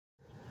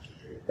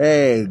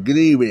Hey, good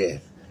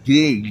evening.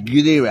 Good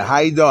evening. How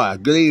you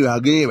doing? Good evening.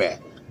 Good evening.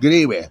 Good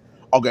evening.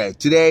 Okay,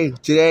 today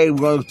we're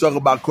going to talk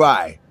about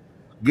cry.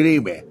 Good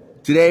evening.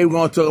 Today we're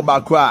going to talk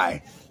about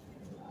cry.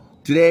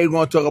 Today we're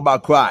going to talk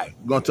about cry.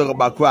 We're going to talk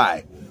about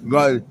cry. We're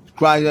going to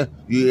cry.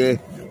 Yeah.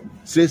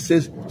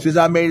 Since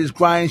I made this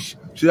crying,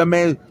 should I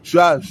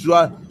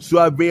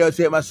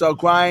videotape myself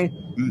crying?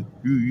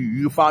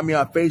 You find me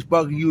on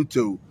Facebook and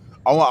YouTube.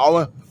 I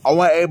want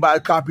everybody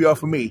to copy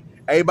off of me.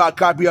 Everybody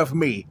copy off of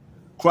me.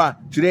 Cry.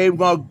 Today we're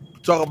gonna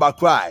talk about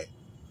cry.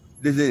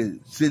 Listen.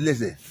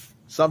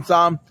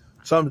 Sometimes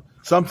you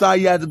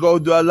have to go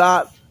through a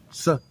lot.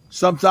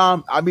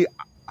 Sometimes I be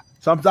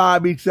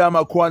telling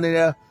my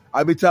coordinator.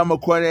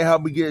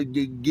 Help me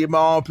get my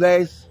own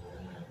place.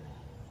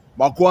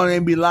 My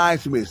coordinator be lying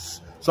to me.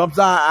 Sometimes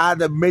I had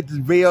to make this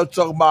video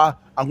talk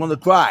about I'm gonna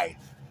cry.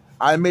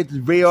 I make this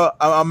video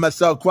of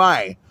myself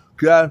crying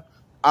because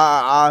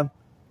I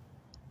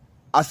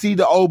see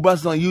the old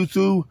bus on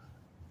YouTube.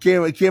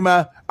 Came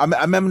out. I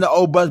remember the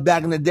old bus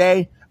back in the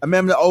day. I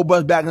see the old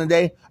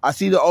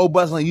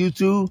bus on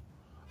YouTube.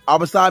 I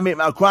decided to make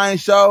my crying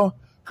show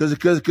because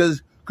it's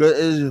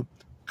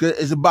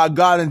about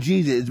God and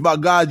Jesus. It's about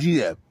God and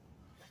Jesus.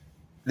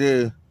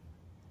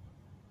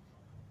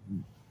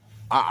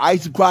 I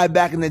used to cry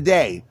back in the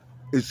day.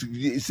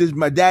 Since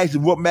my dad used to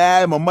whoop my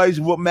ass, my mother used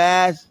to whoop my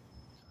ass.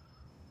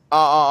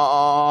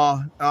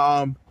 My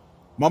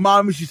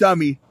mom used to tell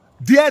me,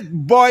 did I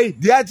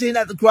tell you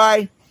not to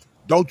cry?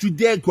 Don't you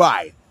dare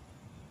cry.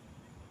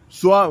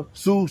 So I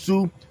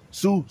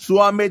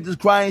made this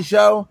crying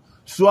show.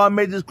 I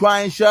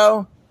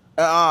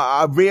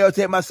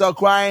videotape myself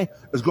crying.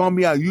 It's gonna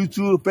be on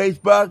YouTube,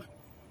 Facebook.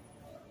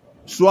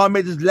 So I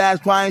made this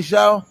last crying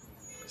show.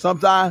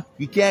 Sometimes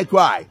you can't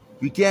cry.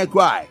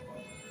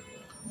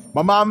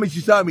 My mom used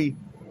to tell me,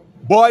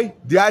 boy,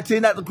 did I tell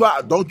you not to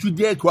cry? Don't you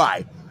dare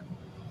cry.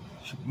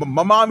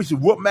 My mom used to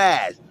whoop my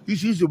ass.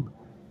 She used to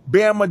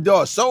bang my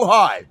door so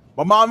hard.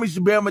 My mom used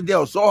to bang my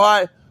door so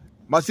hard.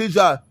 My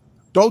sister,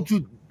 don't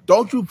you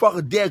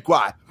fucking dare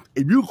cry.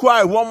 If you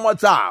cry one more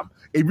time,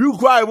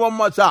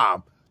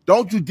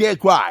 don't you dare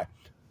cry.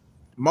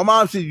 My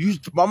mom used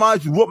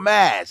to whoop my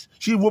ass.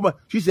 She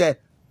said,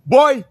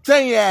 boy,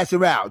 turn your ass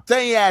around.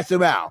 Did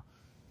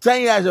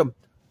the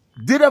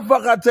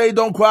fuck I tell you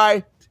don't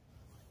cry?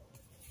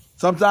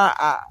 Sometimes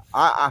I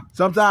have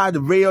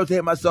to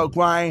videotape myself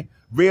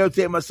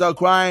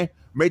crying,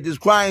 make this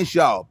crying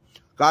show.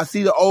 Cause I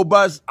see the old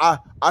bus, I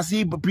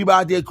see people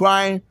out there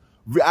crying.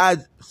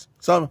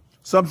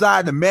 Sometimes I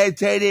have to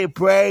meditate,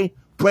 pray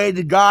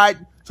to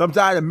God. Sometimes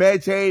I have to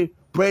meditate,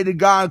 pray to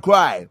God and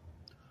cry.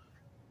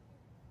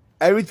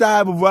 Every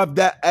time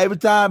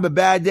a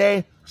bad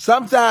day,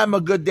 sometimes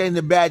a good day and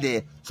a bad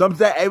day.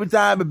 Every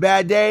time a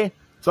bad day,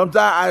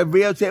 sometimes I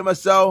videotape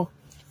myself,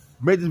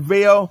 make this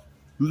video.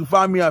 You can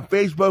find me on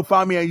Facebook,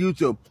 find me on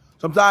YouTube.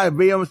 Sometimes I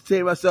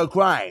videotape myself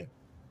crying.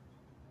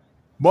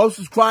 Most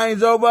of the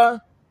crying's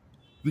over.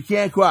 You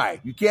can't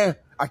cry.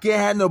 I can't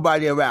have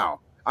nobody around.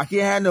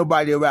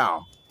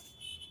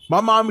 My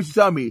mom used to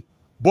tell me,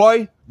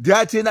 boy, did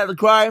I tell you not to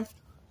cry?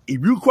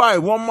 If you cry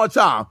one more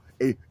time,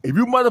 if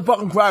you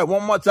motherfucking cry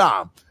one more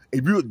time,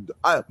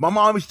 my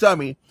mom used to tell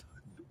me,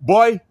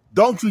 boy,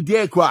 don't you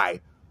dare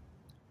cry.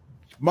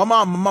 My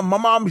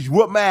mom used to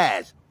whoop my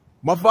ass.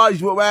 My father used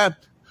to whoop my ass.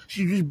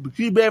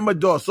 She banged my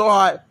door so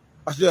hard.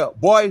 I said,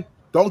 boy,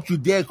 don't you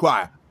dare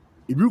cry.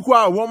 If you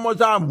cry one more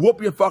time,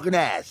 whoop your fucking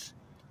ass.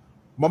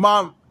 My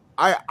mom,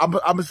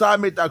 I'm decided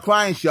to make that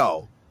crying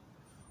show.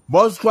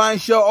 Most crying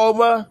show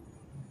over,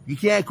 you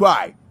can't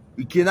cry.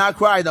 You cannot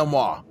cry no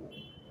more.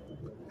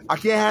 I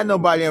can't have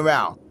nobody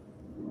around.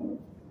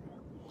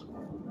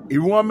 If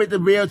you want me to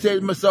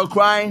videotape myself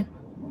crying,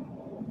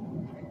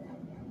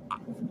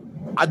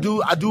 I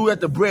do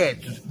at the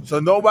bridge, so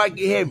nobody can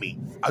hear me.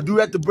 I do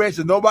at the bridge,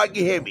 so nobody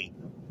can hear me.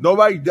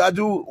 I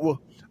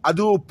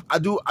do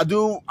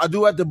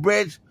at the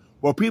bridge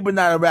where people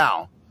not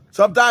around.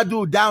 Sometimes I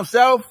do down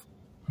south,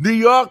 New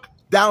York,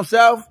 down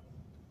south.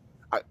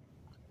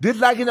 Just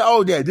like in the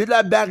old days, just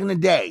like back in the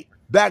day.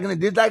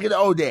 Just like in the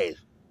old days.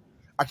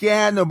 I can't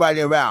have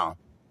nobody around.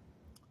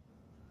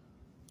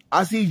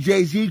 I see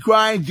Jay-Z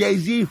crying,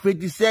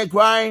 50 Cent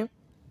crying.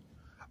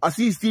 I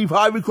see Steve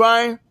Harvey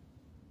crying.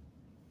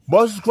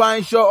 Most of the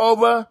crying show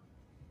over.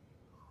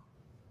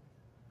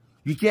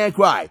 You can't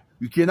cry.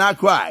 You cannot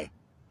cry.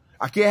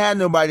 I can't have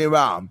nobody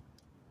around.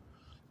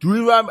 The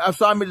reason why I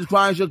started making this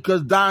crying show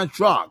because Donald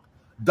Trump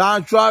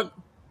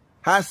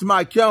has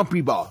somebody killing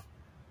people.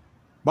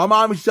 My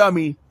mom used to tell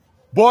me,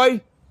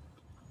 boy,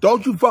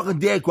 don't you fucking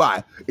dare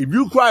cry. If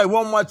you cry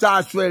one more time,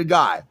 I swear to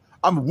God,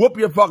 I'm gonna whoop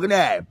your fucking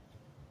ass.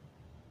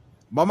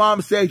 My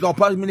mom said she's gonna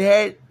punch me in the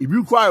head. If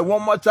you cry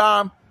one more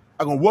time,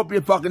 I'm gonna whoop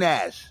your fucking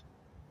ass.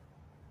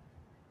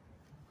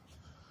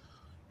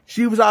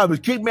 She was always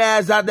kick my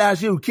ass out the house.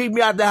 She would kick me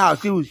out the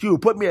house. She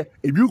would put me,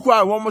 if you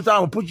cry one more time,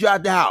 I'm gonna put you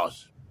out the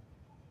house.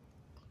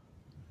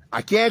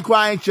 I can't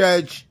cry in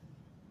church.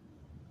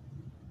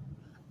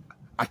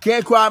 I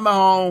can't cry in my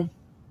home.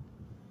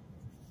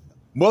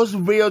 Most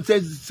of the videos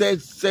say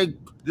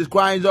this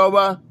crying's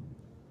over.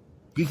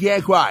 You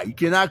can't cry. You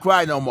cannot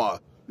cry no more.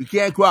 You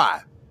can't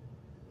cry.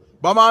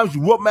 My mom used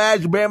to whoop my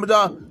ass, bam,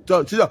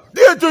 so she said,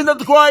 did I tell you not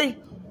to cry?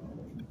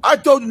 I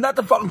told you not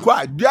to fucking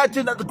cry. Did I tell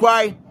you not to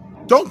cry?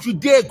 Don't you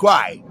dare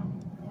cry.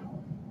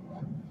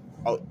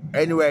 Oh,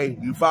 anyway,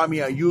 you find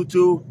me on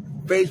YouTube,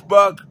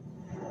 Facebook.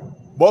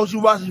 Most of you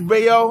watch this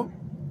video,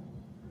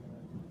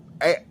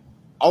 I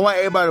want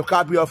everybody to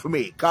copy off for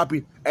me.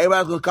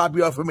 Everybody's gonna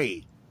copy off for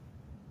me.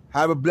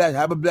 Have a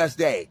blessed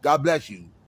day. God bless you.